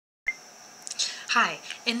Hi,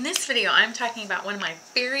 in this video I'm talking about one of my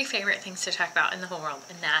very favorite things to talk about in the whole world,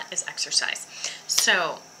 and that is exercise.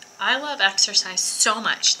 So I love exercise so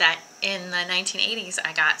much that in the 1980s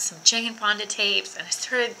I got some Jane tapes and I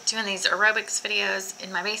started doing these aerobics videos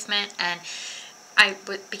in my basement, and I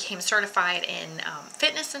became certified in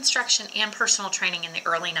fitness instruction and personal training in the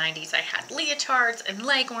early 90s. I had leotards and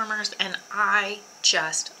leg warmers, and I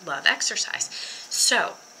just love exercise.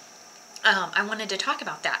 So I wanted to talk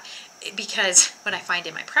about that because what I find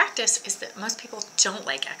in my practice is that most people don't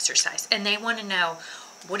like exercise, and they want to know,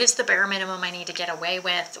 what is the bare minimum I need to get away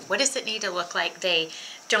with? What does it need to look like? They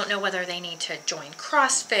don't know whether they need to join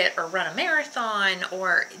CrossFit or run a marathon,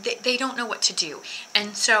 or they don't know what to do.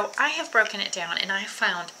 And so I have broken it down, and I have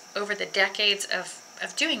found over the decades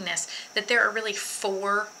of doing this that there are really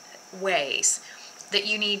 4 ways that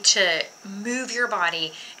you need to move your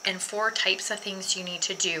body, and 4 types of things you need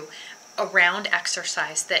to do around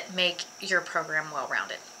exercise that make your program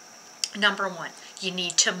well-rounded. Number 1, you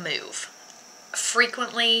need to move.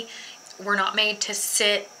 Frequently, we're not made to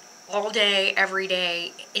sit all day, every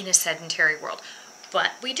day in a sedentary world,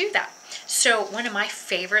 but we do that. So one of my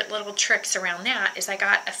favorite little tricks around that is I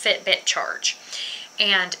got a Fitbit charge.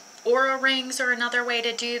 And Oura rings are another way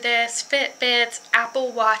to do this, Fitbits,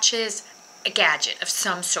 Apple Watches, a gadget of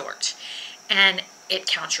some sort. And it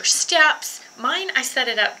counts your steps. Mine, I set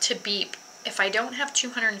it up to beep. If I don't have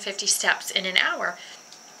 250 steps in an hour,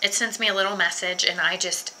 it sends me a little message, and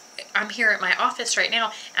I'm here at my office right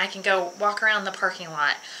now, and I can go walk around the parking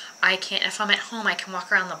lot. If I'm at home, I can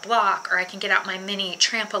walk around the block, or I can get out my mini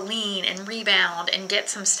trampoline and rebound and get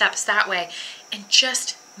some steps that way, and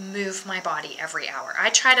just move my body every hour.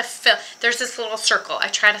 I try to there's this little circle. I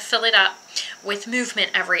try to fill it up with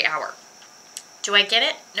movement every hour. Do I get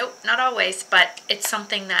it? Nope, not always, but it's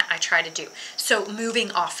something that I try to do. So moving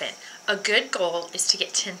often. A good goal is to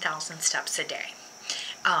get 10,000 steps a day.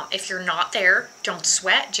 If you're not there, don't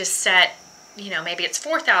sweat. Just set, maybe it's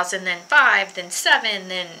 4,000, then 5, then 7,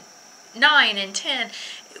 then 9 and 10.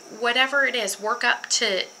 Whatever it is, work up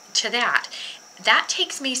to that. That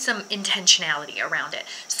takes me some intentionality around it.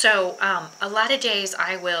 So a lot of days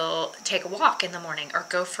I will take a walk in the morning, or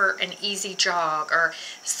go for an easy jog or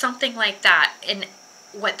something like that. And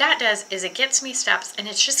what that does is it gets me steps, and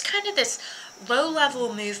it's just kind of this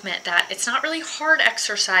low-level movement that it's not really hard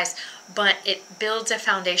exercise, but it builds a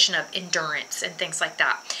foundation of endurance and things like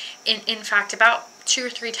that. In fact, about 2 or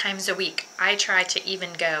 3 times a week, I try to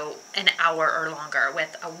even go an hour or longer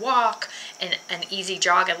with a walk and an easy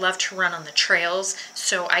jog. I love to run on the trails,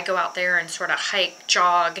 so I go out there and sort of hike,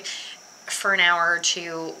 jog for an hour or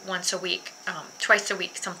 2 once a week, twice a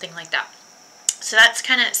week, something like that. So that's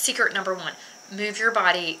kind of secret number 1. Move your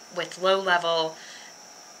body with low-level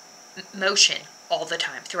motion all the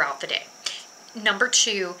time throughout the day. Number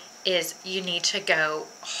 2 is you need to go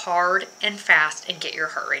hard and fast and get your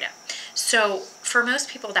heart rate up. So for most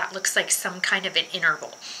people, that looks like some kind of an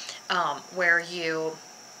interval, where you,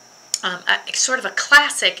 sort of a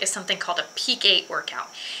classic is something called a peak 8 workout.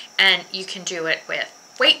 And you can do it with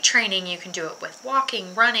weight training, you can do it with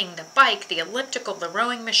walking, running, the bike, the elliptical, the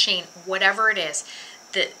rowing machine, whatever it is.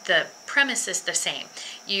 The premise is the same.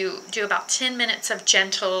 You do about 10 minutes of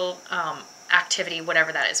gentle activity,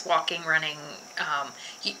 whatever that is, walking, running.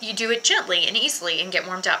 You do it gently and easily and get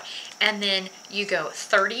warmed up. And then you go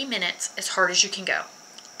 30 minutes as hard as you can go.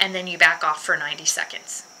 And then you back off for 90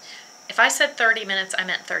 seconds. If I said 30 minutes, I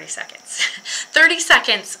meant 30 seconds. 30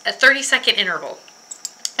 seconds, a 30-second interval,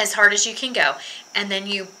 as hard as you can go. And then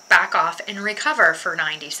you back off and recover for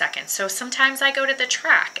 90 seconds. So sometimes I go to the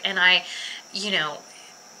track and I,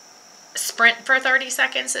 sprint for 30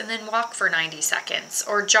 seconds and then walk for 90 seconds,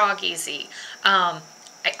 or jog easy.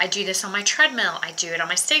 I do this on my treadmill. I do it on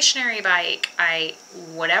my stationary bike.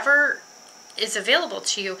 Whatever is available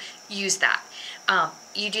to you, use that.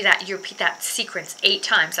 You do that, you repeat that sequence 8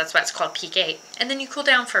 times. That's why it's called peak 8. And then you cool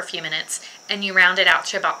down for a few minutes, and you round it out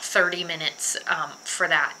to about 30 minutes for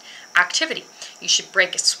that activity. You should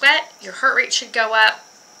break a sweat. Your heart rate should go up.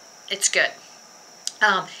 It's good.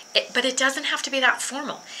 But it doesn't have to be that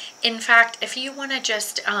formal. In fact, if you want to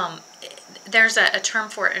just, there's a term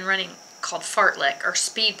for it in running called fartlek, or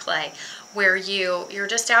speed play, where you're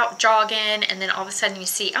just out jogging, and then all of a sudden you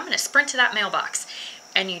see, I'm going to sprint to that mailbox.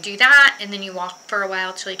 And you do that, and then you walk for a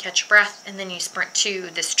while till you catch your breath, and then you sprint to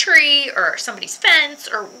this tree or somebody's fence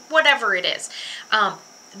or whatever it is.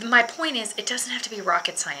 My point is, it doesn't have to be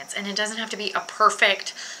rocket science, and it doesn't have to be a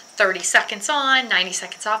perfect 30 seconds on, 90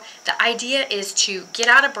 seconds off. The idea is to get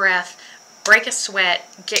out of breath, break a sweat,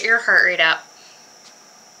 get your heart rate up,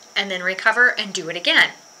 and then recover and do it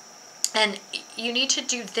again. And you need to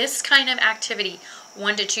do this kind of activity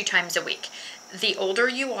 1 to 2 times a week. The older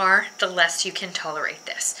you are, the less you can tolerate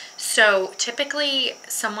this. So typically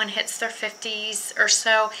someone hits their 50s or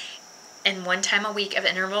so, and 1 time a week of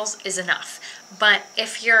intervals is enough. But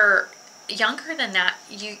if you're younger than that,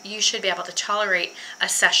 you should be able to tolerate a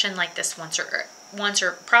session like this once or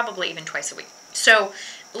probably even twice a week. So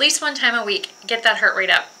at least 1 time a week, get that heart rate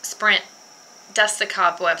up, sprint, dust the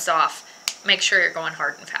cobwebs off, make sure you're going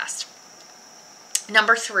hard and fast.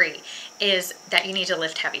 Number 3 is that you need to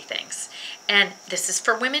lift heavy things. And this is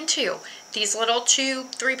for women too. These little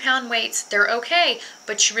 2-3 pound weights, they're okay,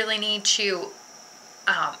 but you really need to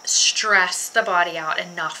stress the body out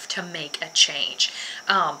enough to make a change.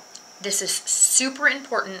 This is super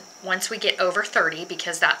important once we get over 30,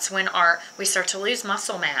 because that's when we start to lose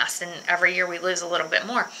muscle mass, and every year we lose a little bit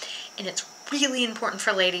more. And it's really important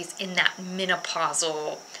for ladies in that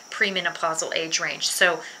premenopausal age range.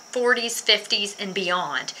 So 40s, 50s, and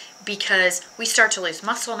beyond, because we start to lose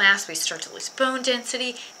muscle mass, we start to lose bone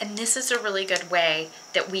density, and this is a really good way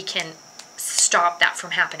that we can stop that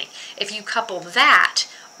from happening. If you couple that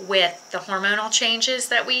with the hormonal changes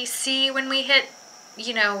that we see when we hit,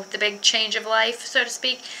 the big change of life, so to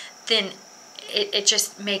speak, then it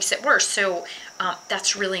just makes it worse. So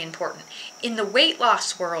that's really important. In the weight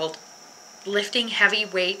loss world, lifting heavy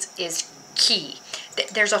weights is key.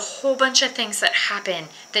 There's a whole bunch of things that happen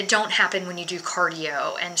that don't happen when you do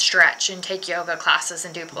cardio and stretch and take yoga classes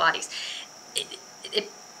and do Pilates.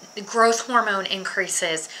 The growth hormone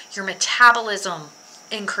increases, your metabolism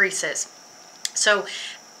increases. So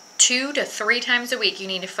 2 to 3 times a week, you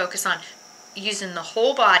need to focus on using the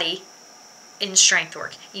whole body in strength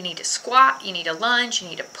work. You need to squat, you need to lunge, you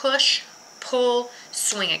need to push, pull,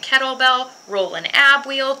 swing a kettlebell, roll an ab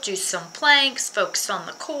wheel, do some planks, focus on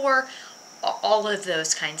the core, all of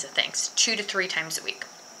those kinds of things, 2 to 3 times a week.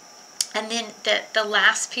 And then the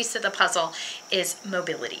last piece of the puzzle is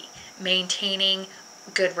mobility, maintaining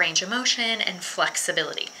good range of motion and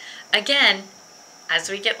flexibility. Again, as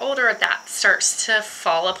we get older, that starts to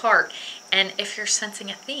fall apart. And if you're sensing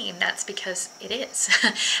a theme, that's because it is.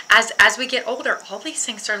 As we get older, all these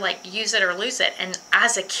things are like use it or lose it. And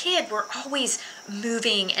as a kid, we're always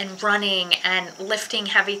moving and running and lifting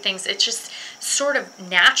heavy things. It's just sort of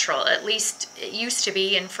natural. At least it used to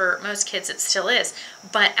be, and for most kids it still is.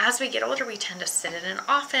 But as we get older, we tend to sit in an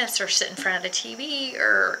office or sit in front of the TV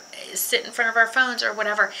or sit in front of our phones or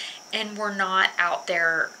whatever, and we're not out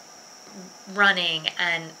there running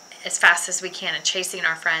and as fast as we can and chasing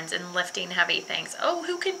our friends and lifting heavy things. Oh,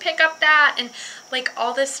 who can pick up that? And like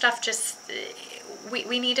all this stuff, just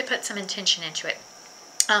we need to put some intention into it.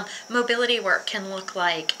 Mobility work can look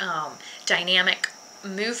like dynamic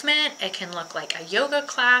movement. It can look like a yoga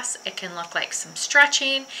class. It can look like some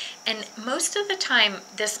stretching. And most of the time,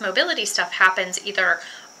 this mobility stuff happens either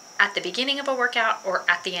at the beginning of a workout or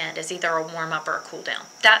at the end as either a warm-up or a cool-down.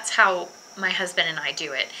 That's how my husband and I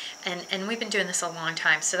do it, and we've been doing this a long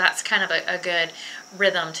time, so that's kind of a good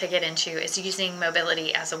rhythm to get into, is using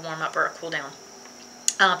mobility as a warm-up or a cool-down.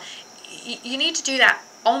 You need to do that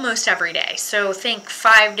almost every day, so think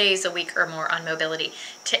 5 days a week or more on mobility.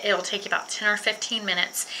 It'll take you about 10 or 15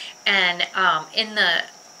 minutes, and on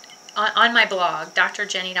my blog,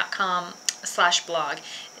 drjeni.com/blog,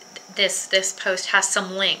 this post has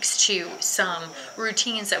some links to some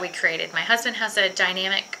routines that we created. My husband has a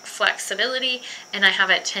dynamic flexibility, and I have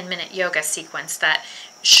a 10-minute yoga sequence that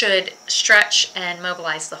should stretch and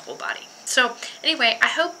mobilize the whole body. So anyway, I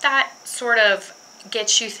hope that sort of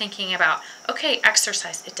gets you thinking about, okay,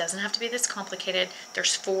 exercise. It doesn't have to be this complicated.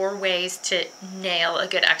 There's 4 ways to nail a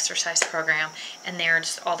good exercise program, and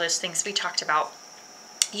there's all those things we talked about.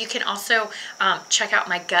 You can also check out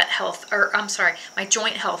my my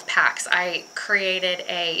joint health packs. I created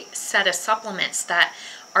a set of supplements that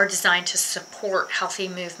are designed to support healthy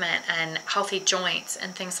movement and healthy joints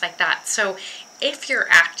and things like that. So if you're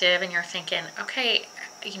active and you're thinking, okay,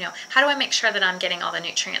 how do I make sure that I'm getting all the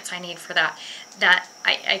nutrients I need for that?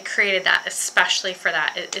 I created that especially for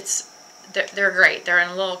that. They're great. They're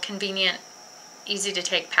in little convenient, easy to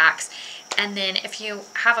take packs. And then if you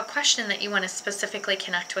have a question that you want to specifically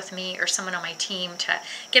connect with me or someone on my team to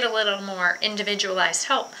get a little more individualized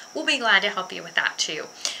help, we'll be glad to help you with that too.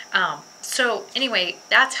 So anyway,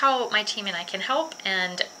 that's how my team and I can help.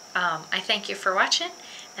 And I thank you for watching,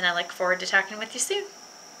 and I look forward to talking with you soon.